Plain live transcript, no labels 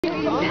Che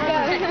cosa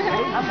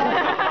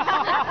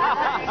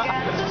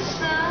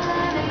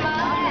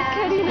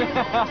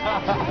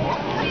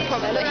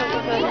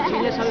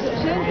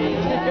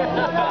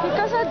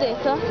ha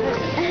detto?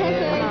 Le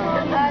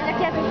ha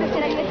chiesto se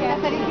c'era divertita a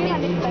fare il film, ha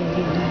detto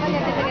sì. Poi ha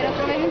detto che ero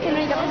probabilmente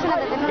l'unica persona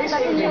ad aver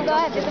notato il nudo e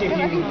ha detto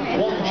probabilmente.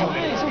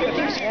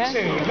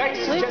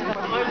 Ladies and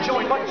gentlemen, I'm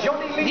joined by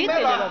Johnny Lee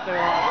Miller.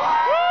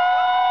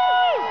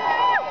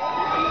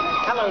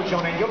 Hello,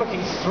 Johnny. You're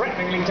looking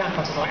threateningly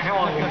dapper tonight. How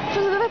are you?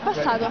 Scusa, dove è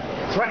passato?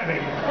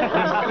 Threatening.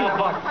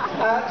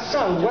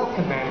 So,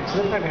 welcome then to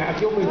the premiere of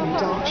your movie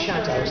Dark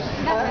Shadows.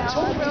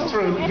 Talk me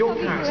through your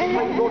character,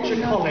 played Roger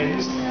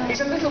Collins. He's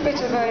a little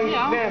bit of a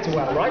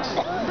ne'er-do-well, right?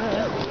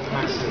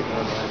 Massive.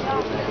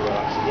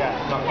 Yeah,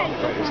 not the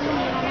greatest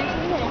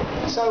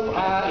guy. So,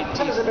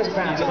 tell us a bit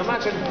about him.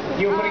 Imagine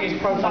you were putting his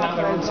profile out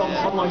there on some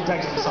online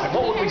dating site.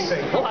 What would we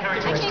see? What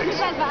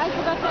characteristics?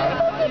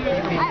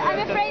 I'm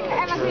afraid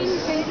Emma Queen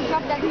is going to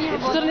drop that mirror.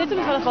 Tornetto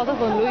mi fa la foto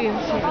con lui. I'm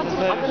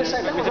going to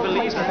say that with a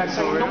belief that that's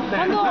not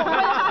now.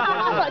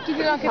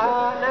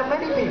 Now,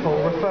 many people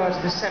refer to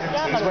the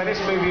 70s, where this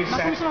movie is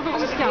set, as an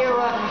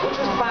era which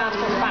was bad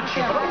for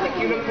fashion, but I think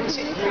you look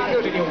particularly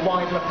good in your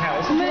wide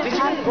lapels. Did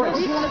you embrace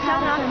it?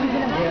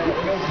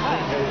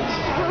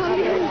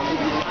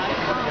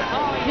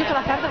 Io con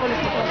la carta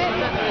volevo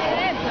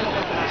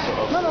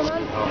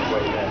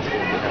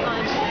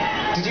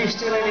Did you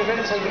steal any of it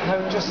and take it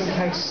home just in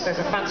case there's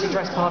a fancy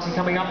dress party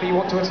coming up that you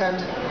want to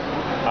attend?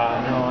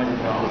 No, I did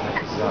not.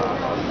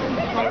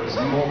 There was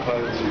more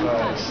clothes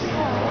per scene.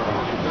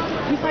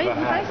 Mi fai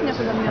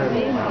segnato da me?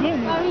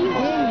 Vieni.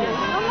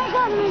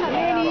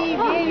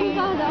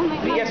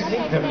 Yes,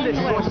 keep them. You're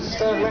going to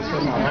stern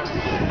restaurant like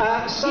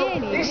that. So,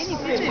 this is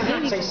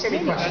perhaps a silly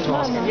question to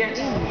ask, and yet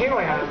here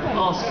I am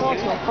asking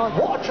you,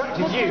 what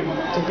attracted you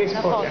to this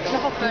project?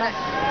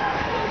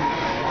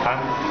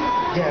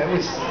 Yeah, it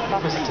was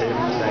Tim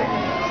saying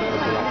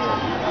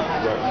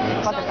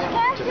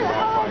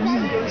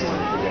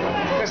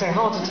I say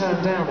hard to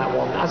turn down that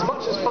one, as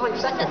much as 5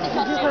 seconds.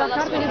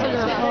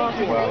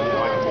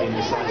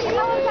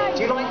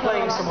 Do you like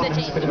playing someone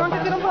who's a bit of a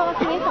bad?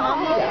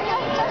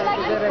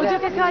 Oddio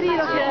che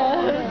carino che è!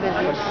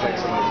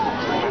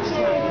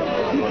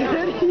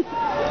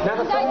 Now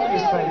the film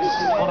is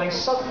based on a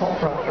soap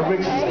opera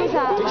originally.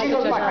 Did you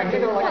look back? I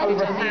think there were like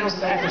over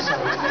 1,000 episodes,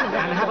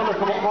 and have a look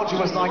at what Roger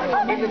was like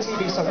in the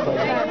TV soap opera.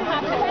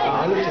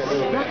 I looked at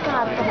it.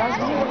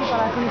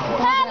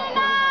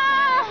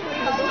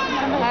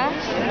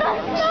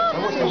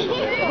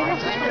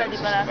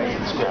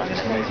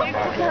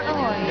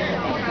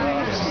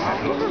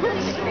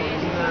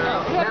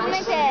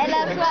 Probabilmente è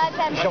la sua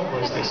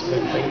Genre is this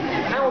movie.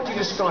 How would you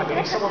describe it?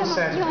 If someone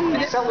said,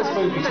 sell this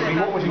movie to me,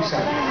 what would you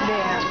say?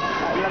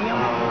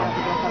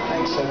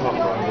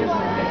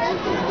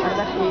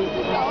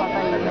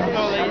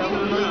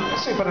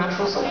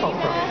 Supernatural soap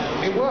opera.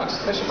 It works.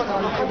 They should put that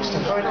on a poster.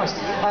 Very nice.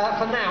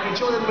 For now,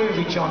 enjoy the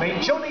movie, Johnny.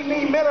 Johnny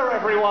Lee Miller,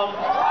 everyone.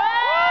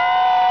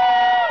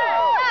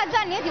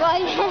 Gianni, io ti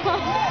voglio.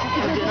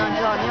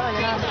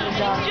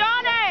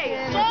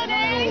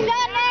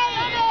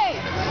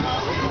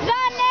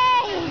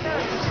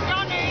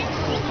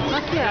 Ma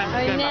chi è?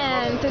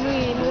 Niente,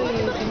 lui.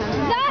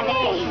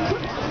 Gianni!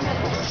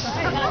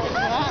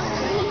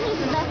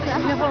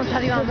 Mio po' non ci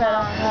arriva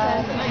ancora.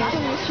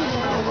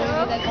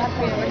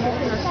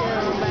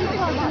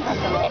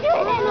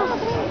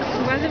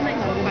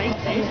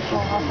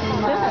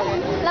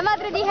 La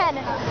madre di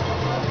Helena.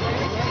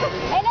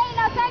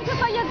 Elena, thank you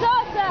for your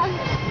daughter.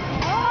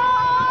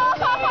 Oh,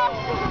 so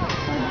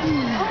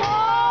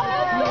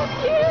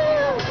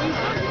cute.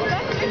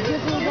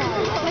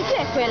 Ma chi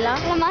è quella?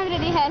 La madre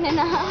di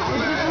Helena.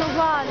 Sono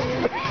uguali.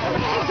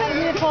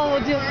 Mio po',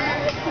 oddio.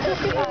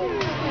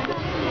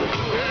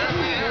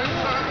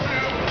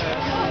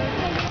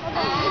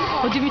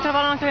 Oddio, mi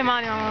trovano anche le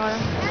mani, mamma.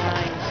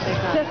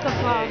 Che sta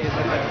qua?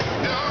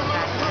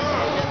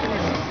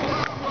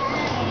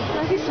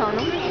 Ma chi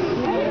sono?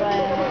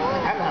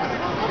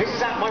 This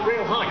is at my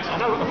real height. I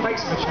know what the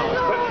face of a child,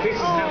 but this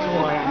is how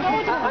tall I am.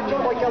 I'm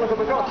joined by Gulliver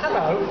McGrath.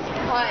 Hello.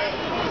 Hi.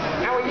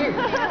 How are you?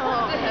 Good,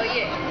 how are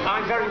you?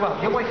 I'm very well.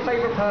 You're my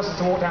favourite person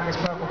to walk down this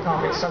purple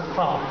carpet so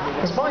far.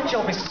 Because my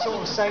job is to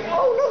sort of say,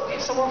 oh look,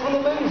 it's someone from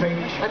the movie.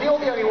 And you're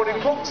the only one who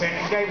clocked it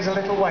and gave us a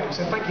little wave.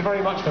 So thank you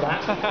very much for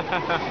that.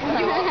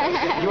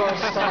 You are a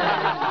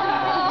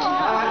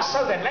star.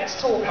 So then, let's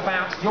talk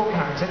about your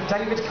character,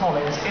 David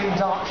Collins, in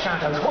Dark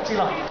Shadows. What's he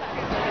like?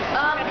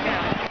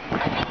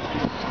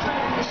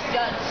 This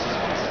judge,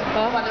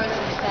 by the rest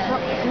of his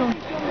family.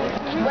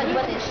 When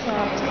this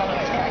Collins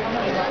character,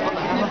 he's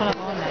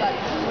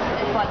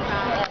like,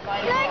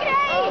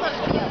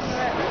 yes,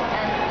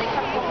 and they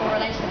come from a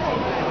relationship.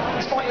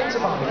 He's quite into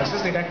Barnabas,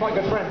 isn't he? They're quite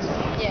good friends.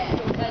 Yeah,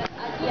 but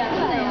yeah,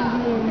 they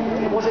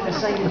are. Was it the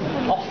same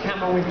off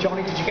camera with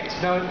Johnny? Did you get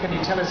to know him? Can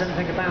you tell us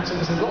anything about him?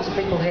 Because there's lots of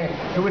people here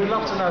who would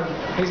love to know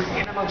his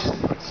innermost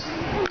secrets.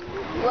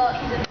 Well,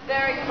 he's a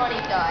very funny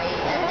guy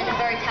and a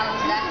very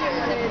talented actor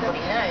that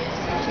everybody knows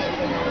because he's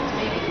in this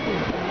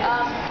movie.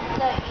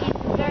 No, he's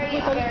a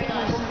very, very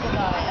nice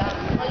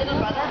guy. my little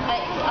brother,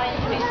 I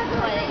introduced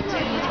my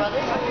two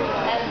brothers,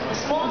 and the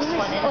smallest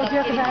one ended up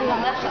Oddio, che getting bella.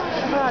 left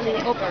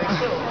up very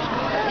short.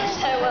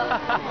 So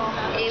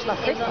it was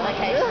on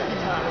location at the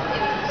time.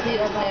 It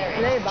was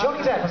very.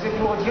 Johnny Depp has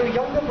employed your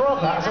younger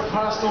brother as a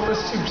personal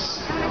masseuse.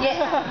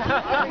 Yeah.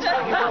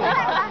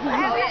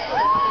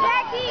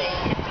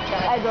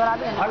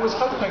 I was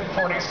hoping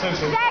for an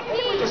exclusive.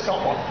 We just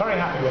got one. Very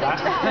happy with that.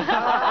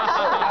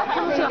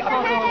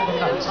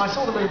 I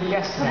saw the movie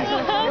yesterday.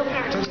 Your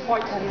character is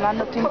quite... Sta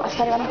arrivando più in basso.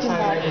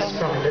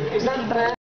 Is that